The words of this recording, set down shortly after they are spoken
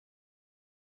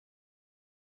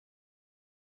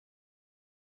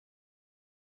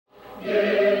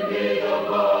Give me the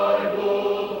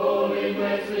Bible, holy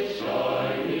message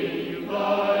shining,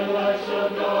 thy light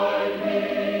shall guide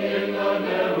me in the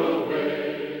narrow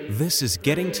way. This is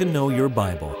Getting to Know Your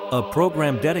Bible, a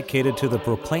program dedicated to the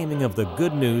proclaiming of the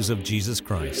good news of Jesus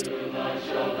Christ. Light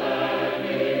shall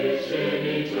vanish in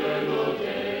eternal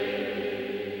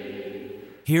day.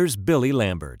 Here's Billy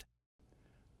Lambert.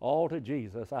 All to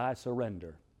Jesus I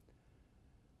surrender.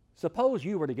 Suppose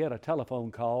you were to get a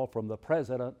telephone call from the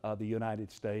President of the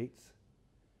United States,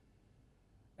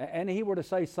 and he were to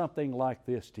say something like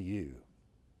this to you.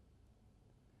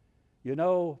 You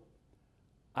know,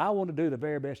 I want to do the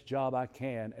very best job I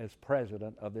can as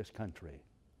President of this country,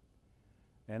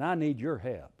 and I need your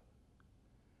help.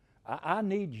 I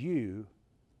need you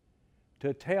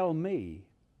to tell me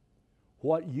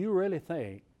what you really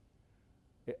think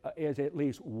is at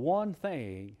least one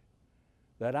thing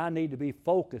that I need to be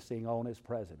focusing on as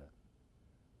president.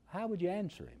 How would you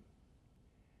answer him?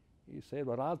 You said,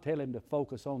 well, I'll tell him to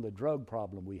focus on the drug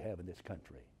problem we have in this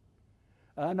country.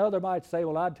 Another might say,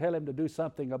 well, I'd tell him to do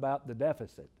something about the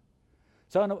deficit.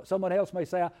 Someone else may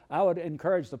say, I would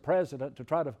encourage the president to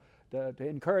try to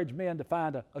encourage men to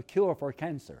find a cure for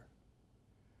cancer.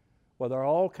 Well, there are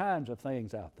all kinds of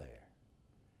things out there.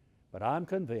 But I'm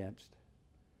convinced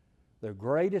the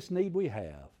greatest need we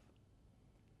have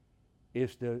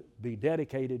is to be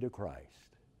dedicated to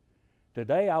Christ.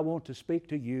 Today I want to speak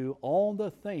to you on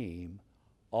the theme,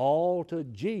 all to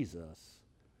Jesus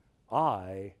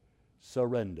I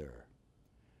surrender.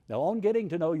 Now, on Getting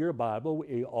to Know Your Bible,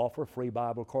 we offer free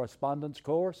Bible correspondence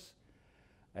course,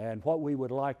 and what we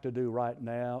would like to do right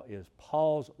now is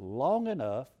pause long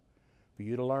enough for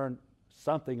you to learn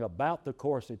something about the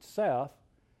course itself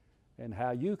and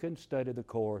how you can study the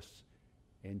course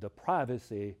in the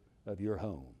privacy of your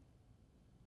home.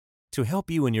 To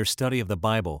help you in your study of the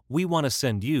Bible, we want to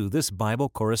send you this Bible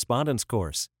correspondence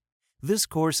course. This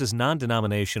course is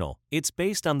non-denominational. It's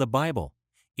based on the Bible.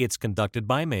 It's conducted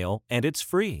by mail, and it's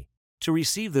free. To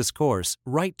receive this course,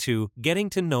 write to Getting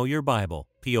to Know Your Bible,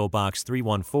 P.O. Box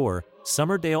 314,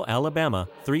 Summerdale, Alabama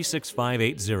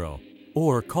 36580,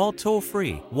 or call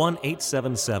toll-free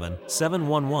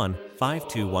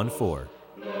 1-877-711-5214.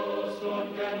 No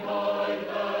storm can hide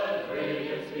that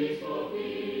radiance peaceful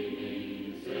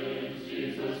beaming, since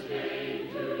Jesus came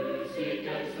to seek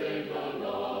and save the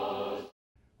lost.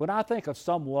 When I think of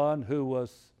someone who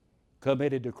was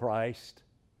committed to Christ,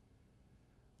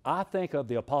 I think of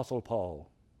the Apostle Paul.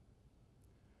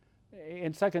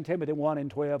 In 2 Timothy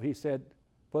 1:12, he said,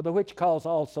 For the which cause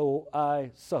also I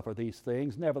suffer these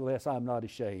things, nevertheless I am not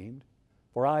ashamed,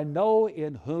 for I know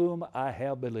in whom I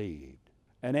have believed,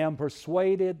 and am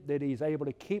persuaded that he's able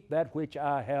to keep that which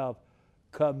I have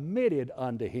committed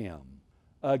unto him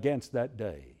against that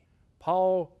day.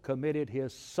 Paul committed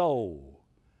his soul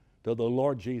to the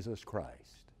Lord Jesus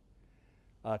Christ.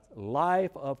 A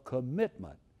life of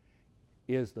commitment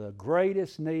is the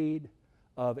greatest need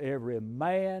of every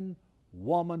man,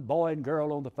 woman, boy, and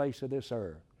girl on the face of this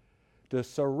earth, to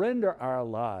surrender our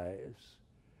lives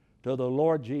to the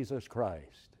Lord Jesus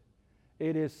Christ.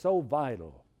 It is so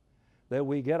vital that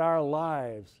we get our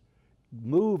lives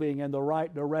moving in the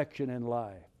right direction in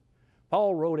life.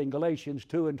 Paul wrote in Galatians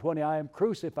 2:20, I am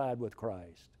crucified with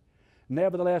Christ.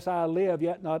 Nevertheless I live,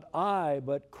 yet not I,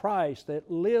 but Christ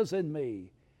that lives in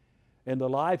me. In the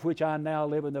life which I now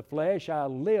live in the flesh, I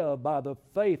live by the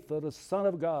faith of the Son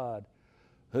of God,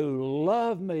 who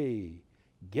loved me,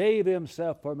 gave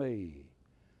himself for me.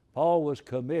 Paul was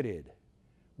committed.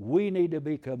 We need to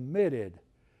be committed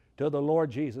to the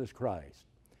Lord Jesus Christ.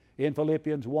 In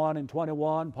Philippians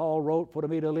 1:21, Paul wrote, For to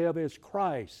me to live is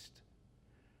Christ,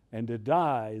 and to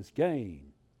die is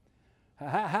gain.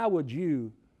 How would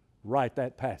you write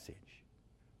that passage?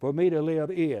 For me to live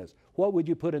is. What would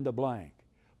you put in the blank?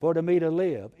 For to me to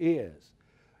live is.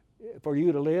 For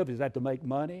you to live, is that to make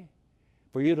money?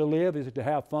 For you to live, is it to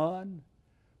have fun?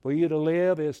 For you to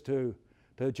live is to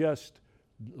just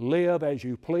live as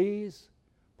you please?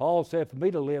 Paul said, for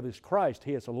me to live is Christ.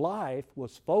 His life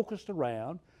was focused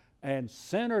around and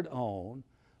centered on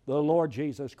the Lord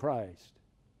Jesus Christ.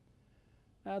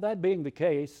 Now, that being the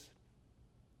case,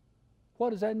 what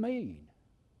does that mean?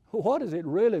 What does it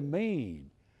really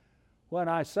mean when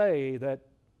I say that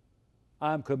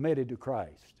I'm committed to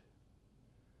Christ?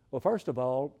 Well, first of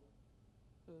all,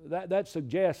 that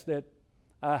suggests that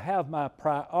I have my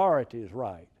priorities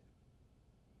right.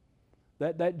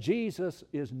 That Jesus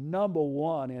is number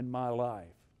one in my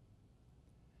life.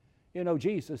 You know,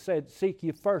 Jesus said, seek ye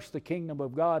first the kingdom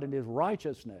of God and his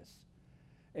righteousness,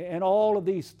 and all of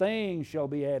these things shall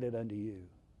be added unto you.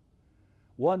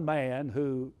 One man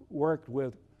who worked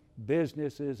with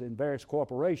businesses and various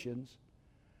corporations,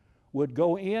 would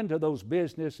go into those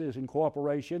businesses and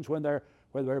corporations when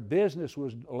their business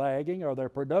was lagging or their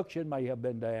production may have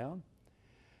been down,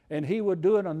 and he would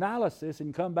do an analysis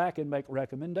and come back and make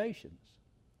recommendations.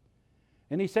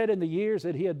 And he said in the years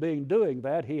that he had been doing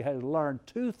that, he had learned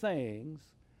two things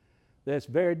that's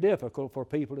very difficult for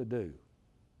people to do.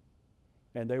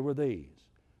 And they were these.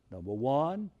 Number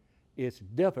one, it's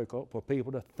difficult for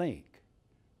people to think.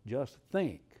 Just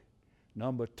think.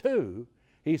 Number two,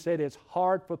 he said it's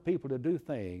hard for people to do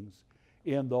things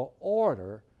in the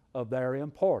order of their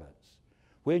importance.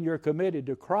 When you're committed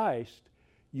to Christ,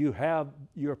 you have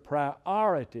your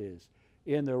priorities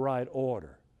in the right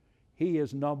order. He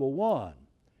is number one.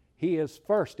 He is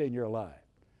first in your life.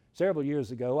 Several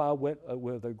years ago, I went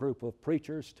with a group of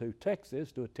preachers to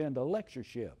Texas to attend a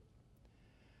lectureship.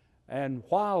 And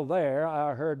while there,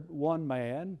 I heard one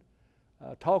man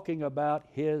talking about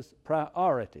his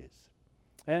priorities.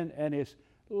 And his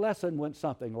lesson went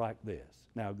something like this.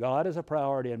 Now, God is a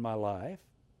priority in my life.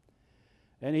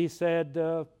 And he said,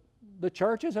 the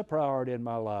church is a priority in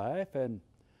my life, and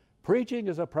preaching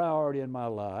is a priority in my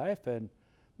life, and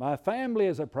my family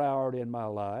is a priority in my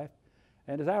life.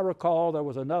 And as I recall, there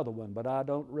was another one, but I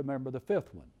don't remember the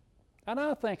fifth one. And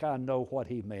I think I know what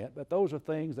he meant, but those are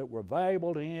things that were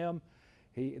valuable to him.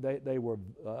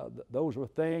 Those were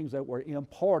things that were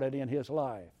important in his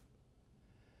life.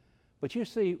 But you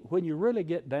see, when you really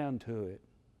get down to it,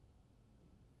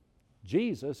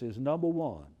 Jesus is number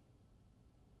one.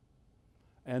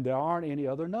 And there aren't any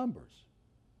other numbers.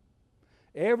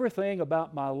 Everything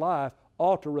about my life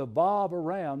ought to revolve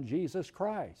around Jesus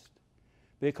Christ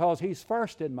because He's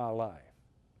first in my life.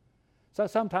 So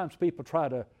sometimes people try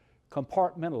to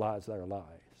compartmentalize their lives.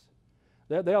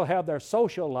 They'll have their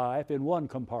social life in one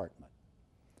compartment,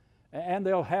 and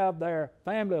they'll have their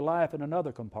family life in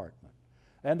another compartment,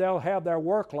 and they'll have their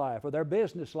work life or their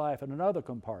business life in another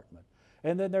compartment,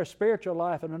 and then their spiritual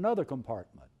life in another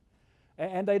compartment.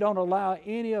 And they don't allow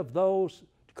any of those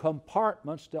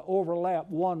compartments to overlap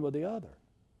one with the other.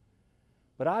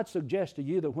 But I'd suggest to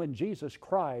you that when Jesus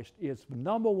Christ is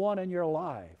number one in your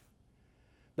life,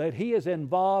 that He is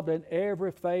involved in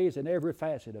every phase and every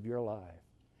facet of your life.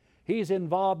 He's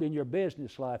involved in your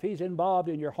business life. He's involved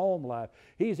in your home life.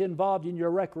 He's involved in your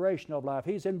recreational life.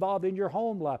 He's involved in your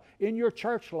home life, in your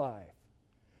church life.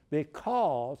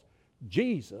 Because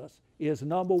Jesus is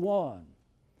number one.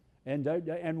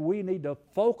 And we need to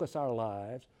focus our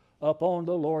lives upon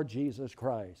the Lord Jesus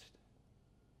Christ.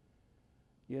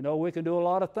 You know, we can do a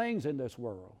lot of things in this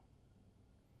world.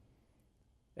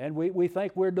 And we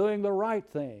think we're doing the right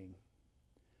thing.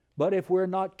 But if we're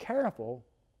not careful,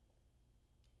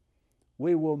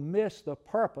 we will miss the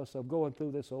purpose of going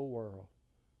through this old world.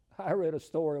 I read a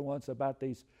story once about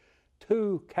these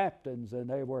two captains, and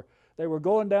they were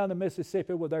going down the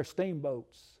Mississippi with their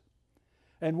steamboats.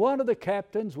 And one of the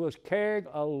captains was carrying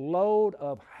a load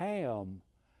of ham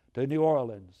to New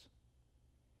Orleans.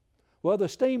 Well, the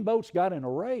steamboats got in a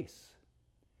race.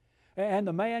 And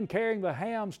the man carrying the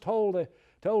hams told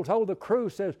the crew,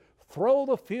 says, throw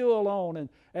the fuel on.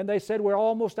 And they said, we're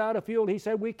almost out of fuel. He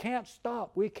said, we can't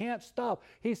stop. We can't stop.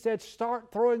 He said,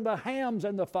 start throwing the hams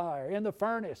in the fire, in the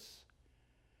furnace.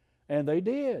 And they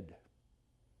did.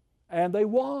 And they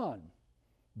won.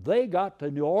 They got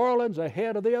to New Orleans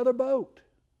ahead of the other boat.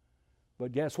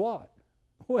 But guess what?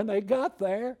 When they got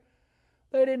there,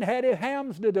 they didn't have any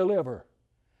hams to deliver.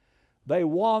 They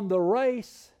won the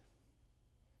race,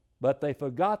 but they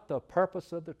forgot the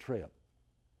purpose of the trip.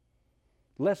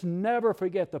 Let's never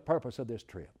forget the purpose of this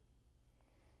trip.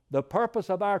 The purpose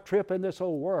of our trip in this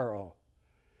whole world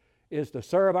is to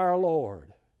serve our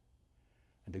Lord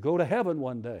and to go to heaven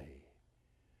one day.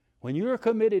 When you're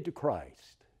committed to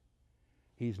Christ,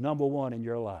 He's number one in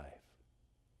your life.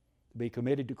 To be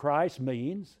committed to Christ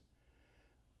means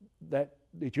that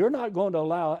you're not going to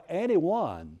allow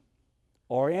anyone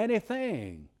or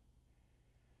anything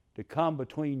to come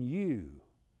between you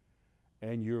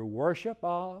and your worship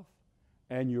of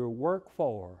and your work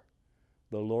for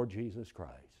the Lord Jesus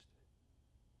Christ.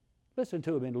 Listen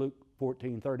to Him in Luke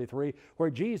 14:33, where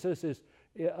Jesus is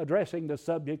addressing the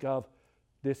subject of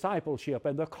discipleship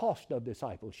and the cost of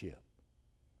discipleship.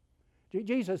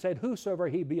 Jesus said, whosoever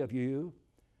he be of you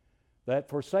that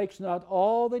forsakes not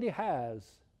all that he has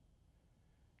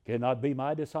cannot be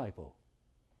my disciple.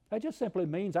 That just simply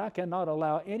means I cannot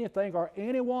allow anything or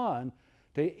anyone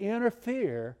to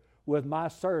interfere with my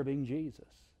serving Jesus.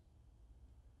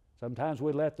 Sometimes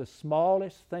we let the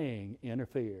smallest thing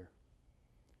interfere.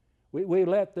 We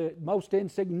let the most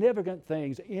insignificant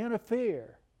things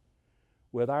interfere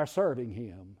with our serving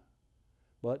Him,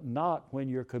 but not when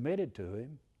you're committed to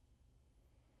Him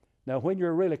Now, when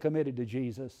you're really committed to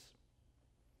Jesus,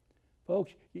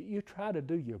 folks, you try to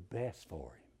do your best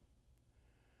for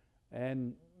Him.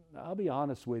 And I'll be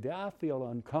honest with you, I feel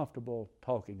uncomfortable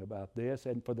talking about this,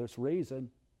 and for this reason,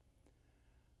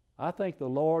 I think the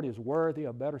Lord is worthy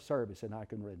of better service than I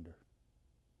can render.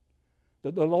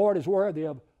 The Lord is worthy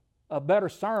of better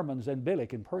sermons than Billy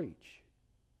can preach.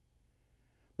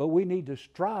 But we need to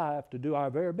strive to do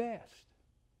our very best.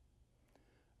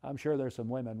 I'm sure there's some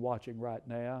women watching right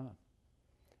now.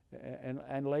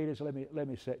 And ladies, let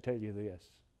me tell you this.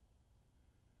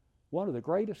 One of the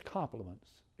greatest compliments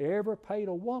ever paid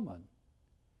a woman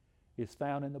is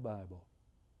found in the Bible.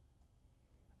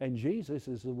 And Jesus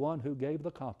is the one who gave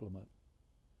the compliment.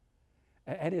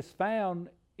 And it's found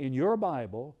in your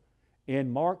Bible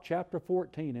in Mark chapter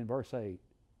 14 and verse 8.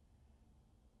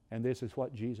 And this is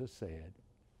what Jesus said.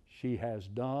 She has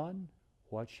done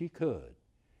what she could.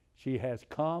 She has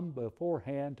come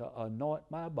beforehand to anoint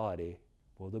my body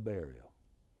for the burial.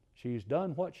 She's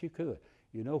done what she could.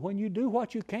 You know, when you do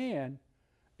what you can,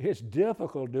 it's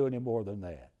difficult doing any more than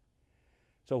that.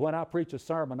 So when I preach a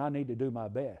sermon, I need to do my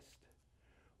best.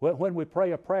 When we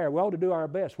pray a prayer, we ought to do our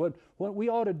best. When we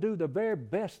ought to do the very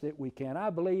best that we can.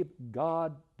 I believe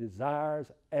God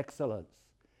desires excellence.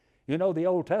 You know, the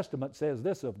Old Testament says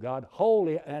this of God,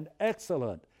 holy and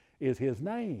excellent is His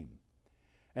name.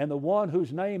 And the one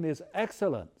whose name is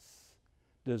excellence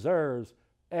deserves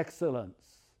excellence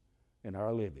in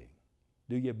our living.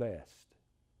 Do your best.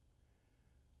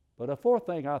 But a fourth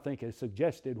thing I think is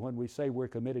suggested when we say we're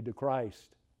committed to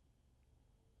Christ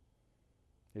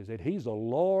is that He's the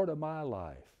Lord of my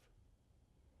life.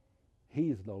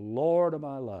 He's the Lord of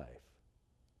my life.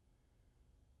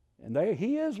 And there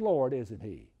He is Lord, isn't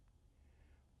He?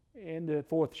 In the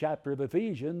 4th chapter of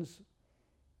Ephesians,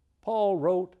 Paul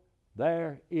wrote,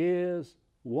 there is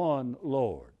one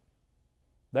Lord.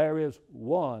 There is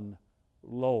one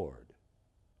Lord.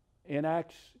 In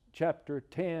Acts chapter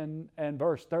 10 and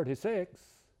verse 36,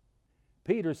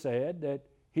 Peter said that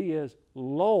He is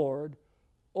Lord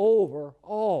over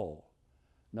all.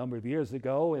 A number of years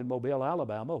ago in Mobile,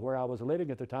 Alabama, where I was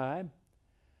living at the time,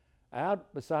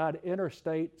 out beside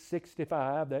Interstate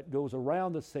 65 that goes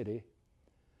around the city,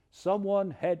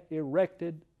 someone had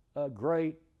erected a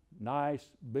great, nice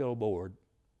billboard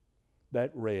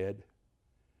that read,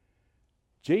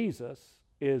 Jesus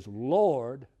is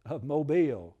Lord of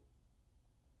Mobile.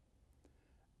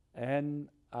 And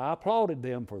I applauded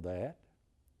them for that.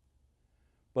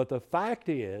 But the fact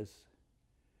is,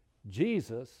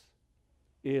 Jesus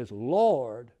is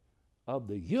Lord of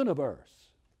the universe.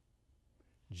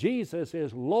 Jesus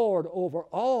is Lord over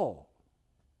all.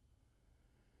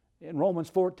 In Romans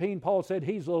 14, Paul said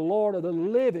He's the Lord of the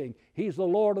living. He's the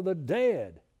Lord of the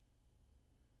dead.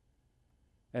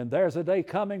 And there's a day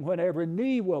coming when every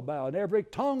knee will bow and every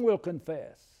tongue will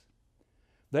confess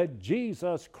that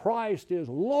Jesus Christ is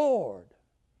Lord,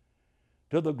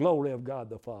 to the glory of God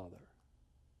the Father.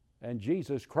 And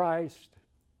Jesus Christ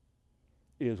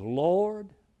is Lord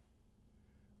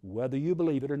whether you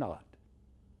believe it or not.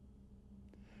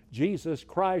 Jesus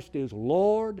Christ is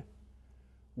Lord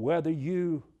whether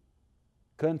you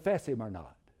confess Him or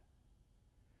not.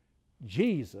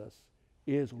 Jesus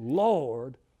is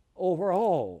Lord over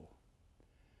all.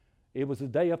 It was the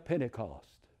day of Pentecost.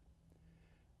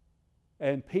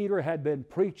 And Peter had been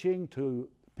preaching to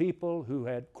people who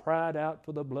had cried out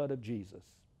for the blood of Jesus.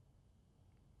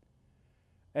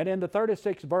 And in the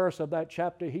 36th verse of that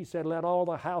chapter, he said, let all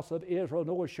the house of Israel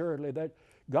know assuredly that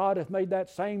God hath made that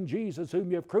same Jesus whom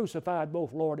you have crucified,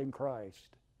 both Lord and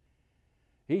Christ.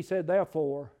 He said,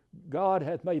 therefore, God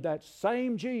hath made that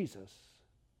same Jesus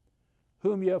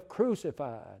whom you have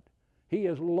crucified. He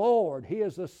is Lord. He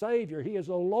is the Savior. He is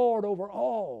the Lord over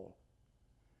all.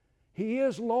 He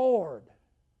is Lord.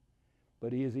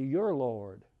 But is He your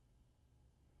Lord?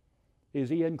 Is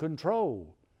He in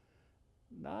control?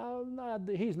 No,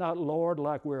 He's not Lord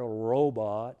like we're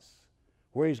robots,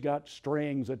 where He's got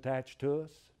strings attached to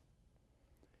us.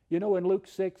 You know, in Luke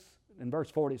 6, in verse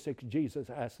 46, Jesus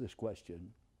asked this question,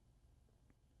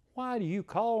 why do you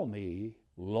call me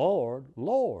Lord,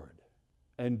 Lord,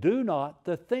 and do not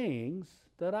the things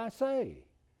that I say?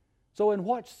 So in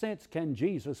what sense can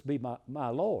Jesus be my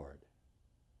Lord?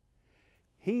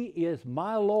 He is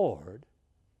my Lord.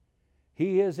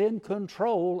 He is in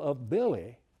control of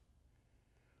Billy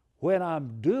when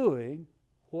I'm doing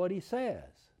what He says.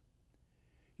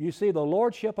 You see, the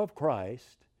Lordship of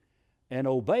Christ and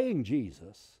obeying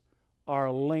Jesus are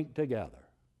linked together.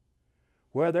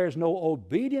 Where there's no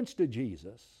obedience to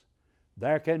Jesus,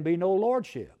 there can be no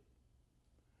Lordship.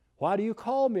 Why do you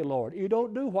call me Lord? You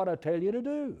don't do what I tell you to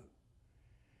do.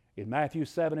 In Matthew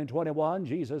 7:21,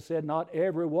 Jesus said, "Not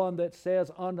every one that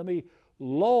says unto me,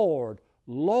 Lord,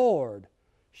 Lord,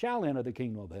 shall enter the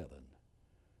kingdom of heaven,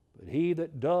 but he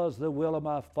that does the will of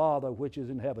my Father which is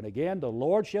in heaven." Again, the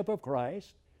lordship of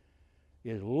Christ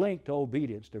is linked to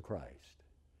obedience to Christ.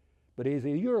 But is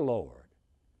he your Lord?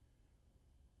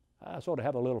 I sort of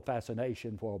have a little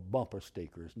fascination for bumper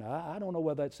stickers. Now, I don't know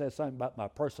whether that says something about my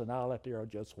personality or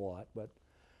just what, but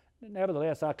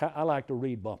nevertheless, I like to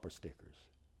read bumper stickers.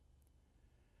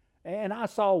 And I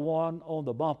saw one on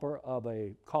the bumper of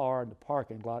a car in the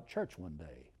parking lot church one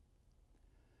day.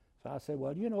 So I said,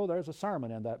 well, there's a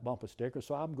sermon in that bumper sticker,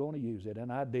 so I'm going to use it.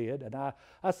 And I did. And I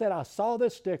said, I saw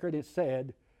this sticker and it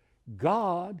said,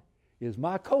 "God is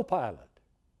my co-pilot."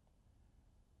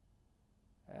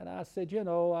 And I said,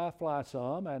 I fly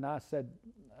some, and I said,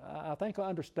 I think I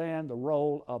understand the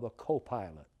role of a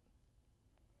co-pilot.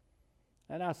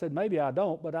 And I said, maybe I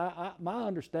don't, but my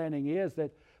understanding is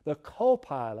that the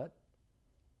co-pilot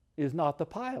is not the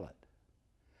pilot.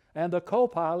 And the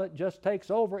co-pilot just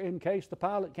takes over in case the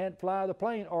pilot can't fly the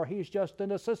plane, or he's just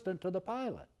an assistant to the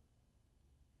pilot.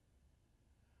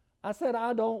 I said,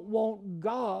 I don't want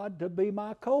God to be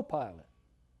my co-pilot.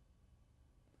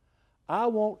 I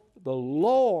want the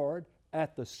Lord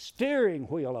at the steering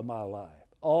wheel of my life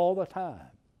all the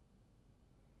time,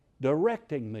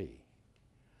 directing me.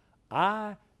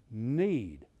 I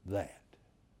need that.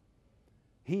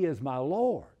 He is my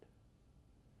Lord.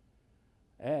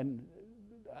 And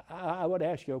I would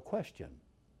ask you a question.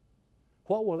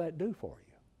 What will that do for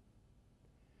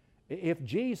you? If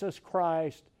Jesus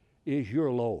Christ is your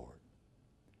Lord,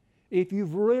 if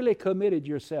you've really committed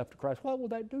yourself to Christ, what will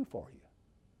that do for you?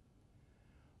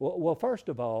 Well, first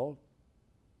of all,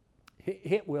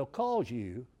 it will cause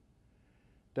you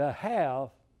to have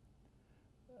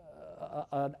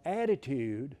an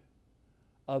attitude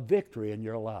of victory in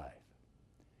your life.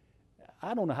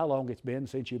 I don't know how long it's been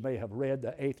since you may have read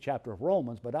the 8th chapter of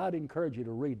Romans, but I'd encourage you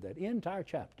to read that entire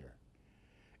chapter.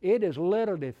 It is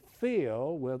literally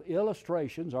filled with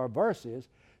illustrations or verses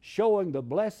showing the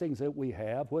blessings that we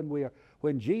have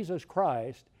when Jesus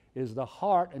Christ is the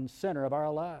heart and center of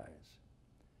our lives.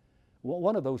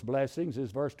 One of those blessings is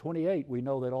verse 28. We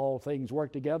know that all things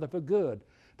work together for good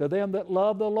to them that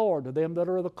love the Lord, to them that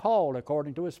are the called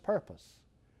according to His purpose.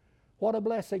 What a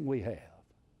blessing we have.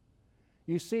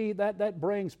 You see, that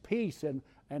brings peace and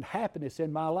happiness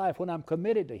in my life when I'm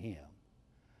committed to Him.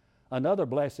 Another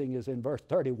blessing is in verse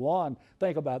 31.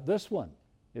 Think about this one.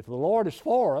 If the Lord is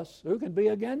for us, who can be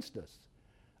against us?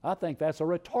 I think that's a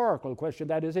rhetorical question.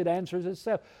 That is, it answers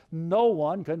itself. No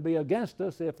one can be against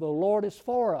us if the Lord is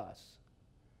for us.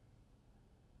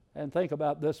 And think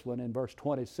about this one in verse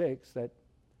 26,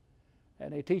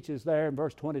 and he teaches there in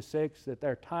verse 26 that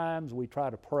there are times we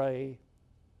try to pray.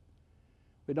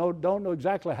 We don't know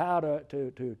exactly how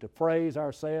to phrase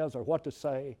ourselves or what to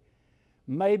say.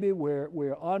 Maybe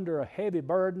we're under a heavy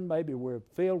burden. Maybe we're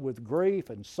filled with grief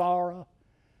and sorrow,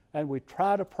 and we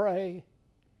try to pray.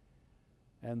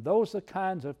 And those are the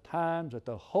kinds of times that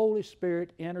the Holy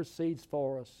Spirit intercedes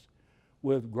for us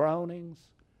with groanings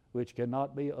which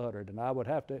cannot be uttered. And I would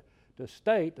have to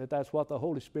state that that's what the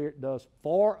Holy Spirit does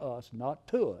for us, not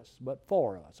to us, but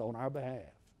for us, on our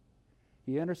behalf.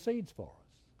 He intercedes for us.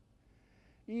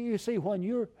 You see, when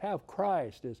you have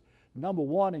Christ as number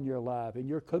one in your life and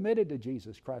you're committed to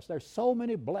Jesus Christ, there's so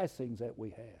many blessings that we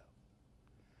have.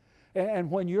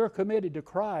 And when you're committed to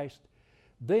Christ,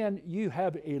 then you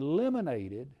have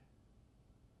eliminated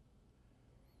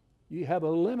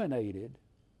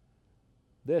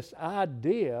this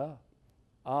idea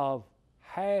of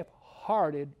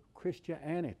half-hearted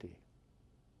Christianity.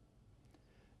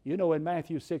 In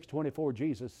Matthew 6:24,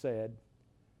 Jesus said,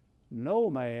 "No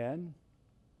man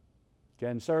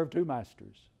can serve two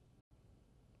masters."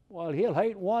 Well, he'll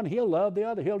hate one, he'll love the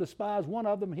other. He'll despise one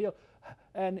of them,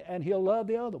 and he'll love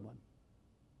the other one.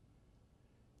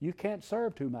 You can't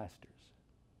serve two masters.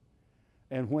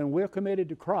 And when we're committed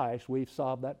to Christ, we've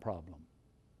solved that problem.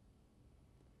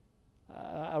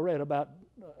 I read about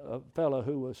a fellow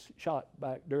who was shot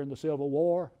back during the Civil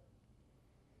War.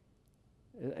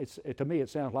 To me, it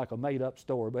sounds like a made-up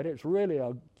story, but it's really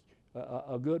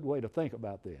a good way to think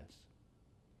about this.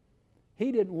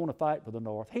 He didn't want to fight for the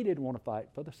North. He didn't want to fight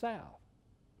for the South.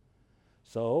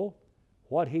 So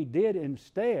what he did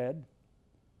instead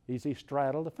is he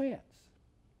straddled the fence.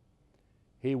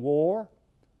 He wore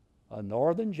a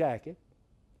northern jacket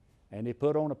and he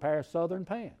put on a pair of southern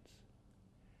pants.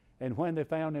 And when they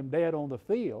found him dead on the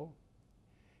field,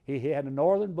 he had a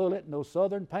northern bullet in those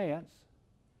southern pants,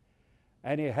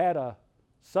 and he had a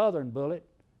southern bullet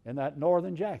in that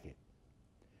northern jacket.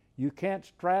 You can't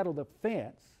straddle the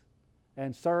fence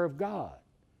and serve God.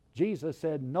 Jesus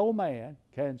said no man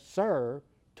can serve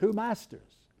two masters.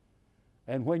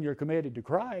 And when you're committed to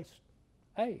Christ,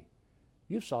 hey,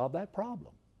 you've solved that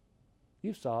problem.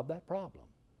 You've solved that problem.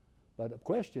 But the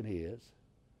question is,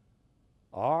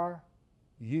 are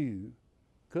you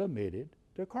committed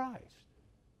to Christ?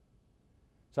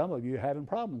 Some of you are having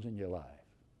problems in your life.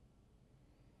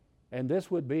 And this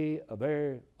would be a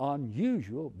very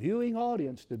unusual viewing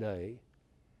audience today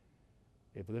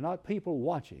if there are not people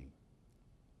watching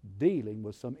dealing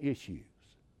with some issues.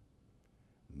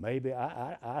 Maybe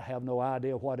I have no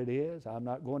idea what it is. I'm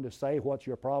not going to say what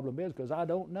your problem is because I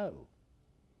don't know.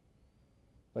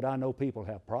 But I know people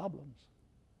have problems.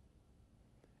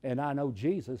 And I know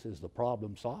Jesus is the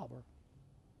problem solver.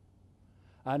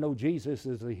 I know Jesus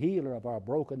is the healer of our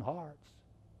broken hearts.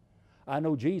 I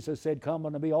know Jesus said, "Come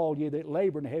unto me, all ye that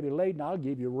labor and heavy laden, I'll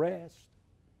give you rest."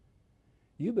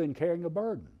 You've been carrying a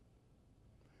burden.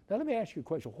 Now let me ask you a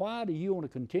question. Why do you want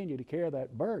to continue to carry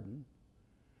that burden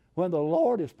when the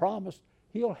Lord has promised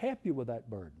He'll help you with that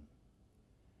burden?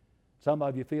 Some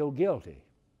of you feel guilty,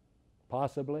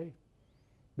 possibly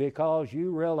because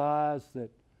you realize that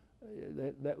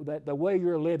the way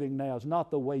you're living now is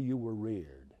not the way you were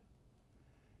reared.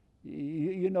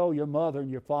 You know your mother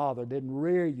and your father didn't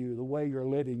rear you the way you're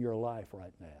living your life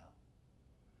right now.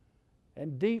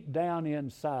 And deep down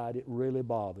inside, it really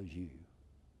bothers you.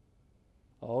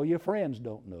 Oh, your friends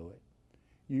don't know it.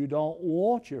 You don't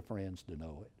want your friends to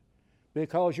know it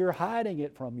because you're hiding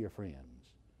it from your friends.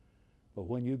 But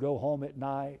when you go home at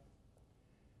night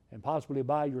and possibly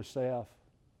by yourself,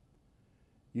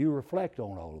 you reflect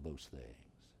on all of those things.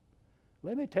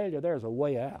 Let me tell you, there's a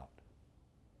way out.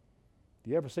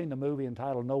 You ever seen the movie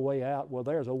entitled No Way Out? Well,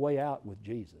 there's a way out with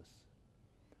Jesus.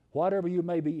 Whatever you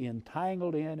may be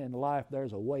entangled in life,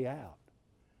 there's a way out.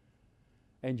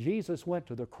 And Jesus went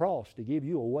to the cross to give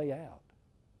you a way out.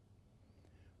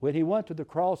 When He went to the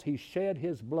cross, He shed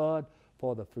His blood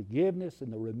for the forgiveness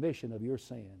and the remission of your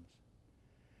sins.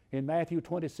 In Matthew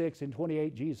 26 and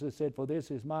 28, Jesus said, "For this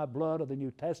is my blood of the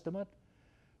New Testament,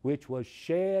 which was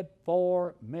shed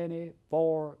for many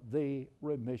for the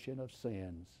remission of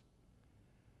sins."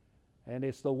 And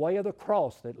it's the way of the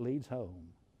cross that leads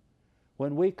home.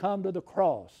 When we come to the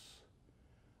cross,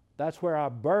 that's where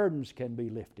our burdens can be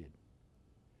lifted.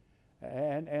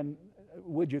 And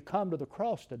would you come to the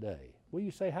cross today? Well,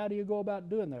 you say, how do you go about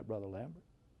doing that, Brother Lambert?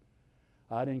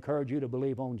 I'd encourage you to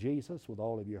believe on Jesus with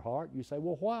all of your heart. You say,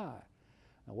 well, why?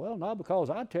 Well, not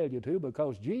because I tell you to,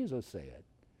 because Jesus said,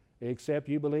 "Except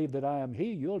you believe that I am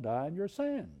He, you'll die in your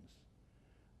sins."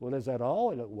 Well, is that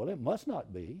all? Well, it must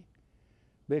not be.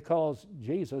 Because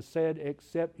Jesus said,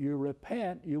 "Except you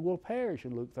repent, you will perish,"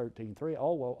 in Luke 13:3,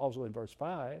 also in verse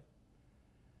 5.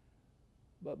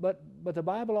 But the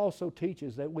Bible also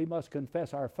teaches that we must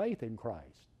confess our faith in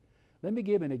Christ. Let me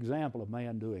give an example of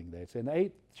man doing this. In the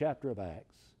 8th chapter of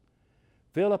Acts,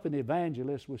 Philip, an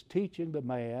evangelist, was teaching the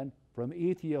man from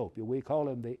Ethiopia. We call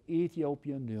him the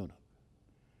Ethiopian eunuch.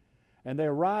 And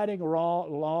they're riding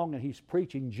along, and he's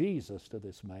preaching Jesus to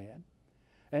this man.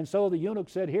 And so the eunuch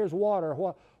said, "Here's water.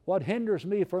 What hinders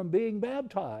me from being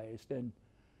baptized?"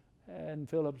 And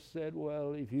Philip said,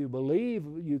 "Well, if you believe,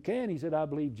 you can." He said, "I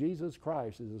believe Jesus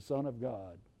Christ is the Son of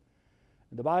God."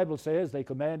 And the Bible says they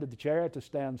commanded the chariot to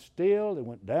stand still. They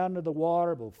went down to the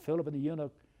water, both Philip and the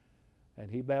eunuch, and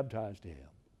he baptized him.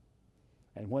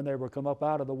 And when they were come up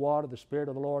out of the water, the Spirit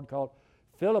of the Lord called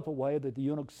Philip away, that the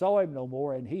eunuch saw him no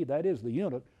more, and he, that is the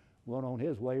eunuch, went on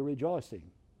his way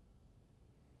rejoicing,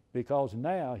 because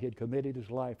now he had committed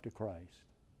his life to Christ.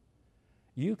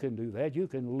 You can do that. You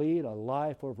can lead a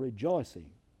life of rejoicing,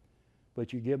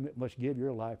 but you must give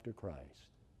your life to Christ.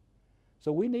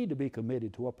 So we need to be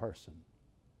committed to a person.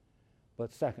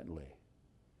 But secondly,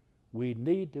 we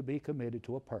need to be committed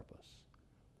to a purpose.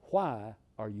 Why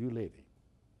are you living?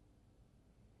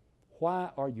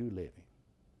 Why are you living?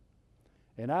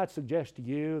 And I'd suggest to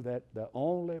you that the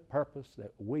only purpose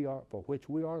for which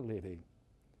we are living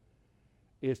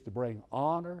is to bring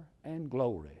honor and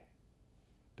glory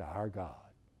to our God.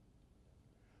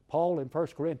 Paul in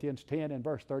 1 Corinthians 10 and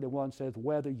verse 31 says,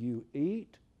 "Whether you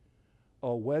eat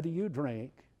or whether you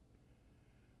drink,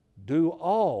 do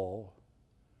all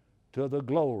to the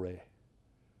glory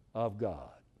of God."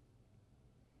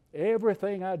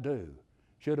 Everything I do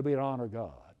should be to honor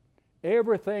God.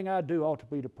 Everything I do ought to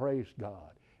be to praise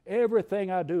God. Everything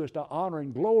I do is to honor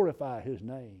and glorify His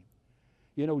name.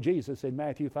 You know, Jesus in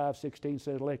Matthew 5:16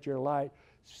 says, "Let your light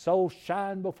so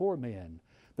shine before men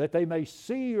that they may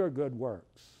see your good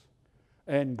works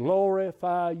and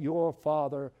glorify your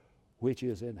Father which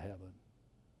is in heaven."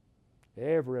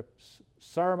 Every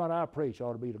sermon I preach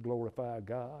ought to be to glorify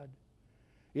God.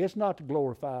 It's not to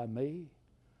glorify me.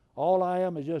 All I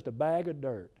am is just a bag of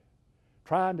dirt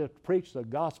trying to preach the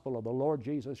gospel of the Lord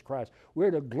Jesus Christ.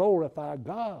 We're to glorify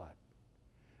God.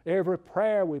 Every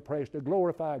prayer we pray is to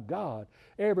glorify God.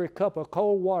 Every cup of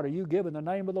cold water you give in the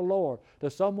name of the Lord to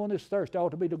someone who's thirsty ought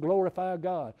to be to glorify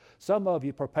God. Some of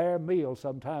you prepare meals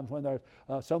sometimes when there's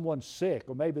someone's sick,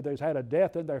 or maybe there's had a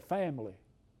death in their family.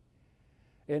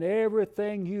 And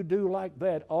everything you do like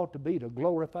that ought to be to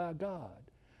glorify God,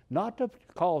 not to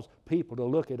cause people to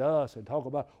look at us and talk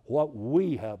about what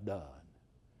we have done.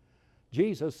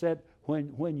 Jesus said,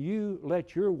 when you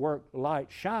let your work light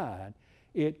shine,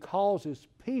 it causes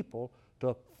people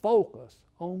to focus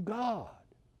on God.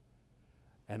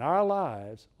 And our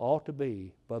lives ought to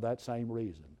be for that same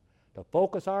reason, to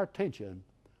focus our attention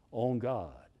on God.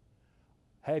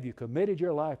 Have you committed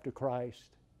your life to Christ?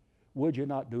 Would you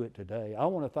not do it today? I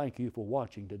want to thank you for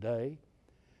watching today.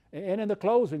 And in the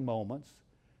closing moments,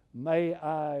 may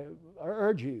I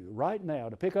urge you right now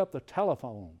to pick up the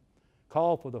telephone,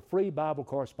 call for the free Bible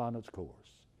correspondence course.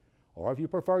 Or if you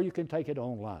prefer, you can take it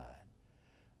online.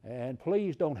 And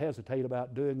please don't hesitate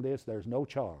about doing this. There's no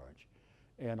charge.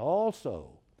 And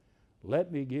also,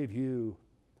 let me give you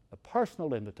a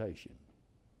personal invitation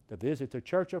to visit the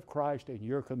Church of Christ in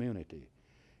your community.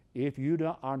 If you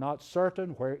are not certain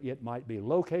where it might be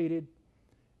located,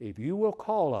 if you will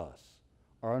call us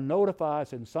or notify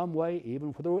us in some way,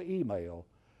 even through email,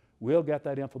 we'll get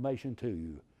that information to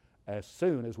you as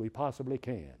soon as we possibly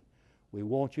can. We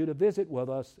want you to visit with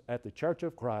us at the Church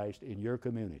of Christ in your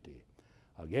community.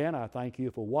 Again, I thank you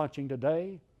for watching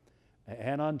today,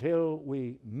 and until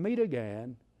we meet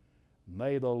again,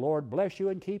 may the Lord bless you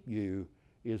and keep you,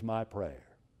 is my prayer.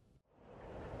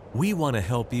 We want to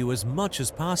help you as much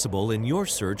as possible in your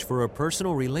search for a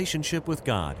personal relationship with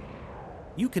God.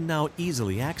 You can now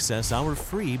easily access our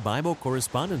free Bible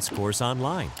correspondence course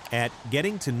online at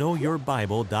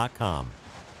gettingtoknowyourbible.com.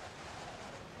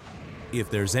 If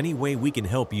there's any way we can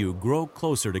help you grow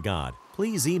closer to God,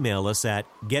 please email us at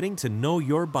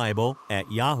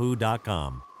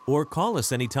gettingtoknowyourbible@yahoo.com or call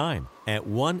us anytime at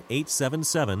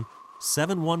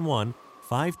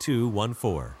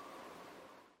 1-877-711-5214.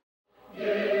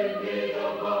 Give me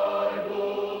the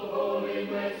Bible, holy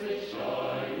message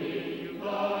shining,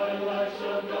 thy light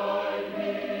shall guide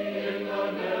me in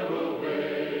the narrow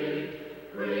way.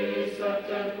 Precept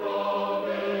and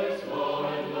promise, law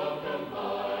and love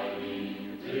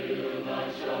combining, till I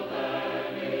shall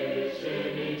vanish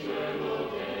in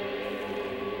eternal day.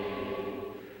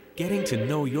 Getting to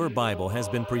Know Your Bible has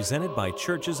been presented by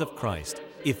Churches of Christ.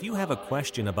 If you have a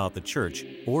question about the church,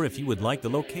 or if you would like the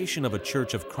location of a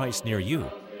Church of Christ near you,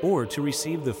 or to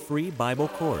receive the free Bible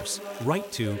course,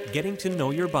 write to Getting to Know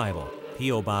Your Bible,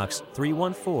 P.O. Box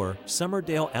 314,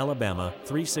 Summerdale, Alabama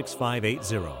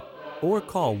 36580, or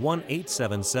call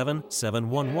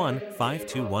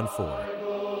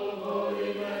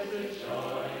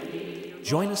 1-877-711-5214.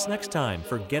 Join us next time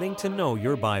for Getting to Know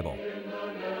Your Bible.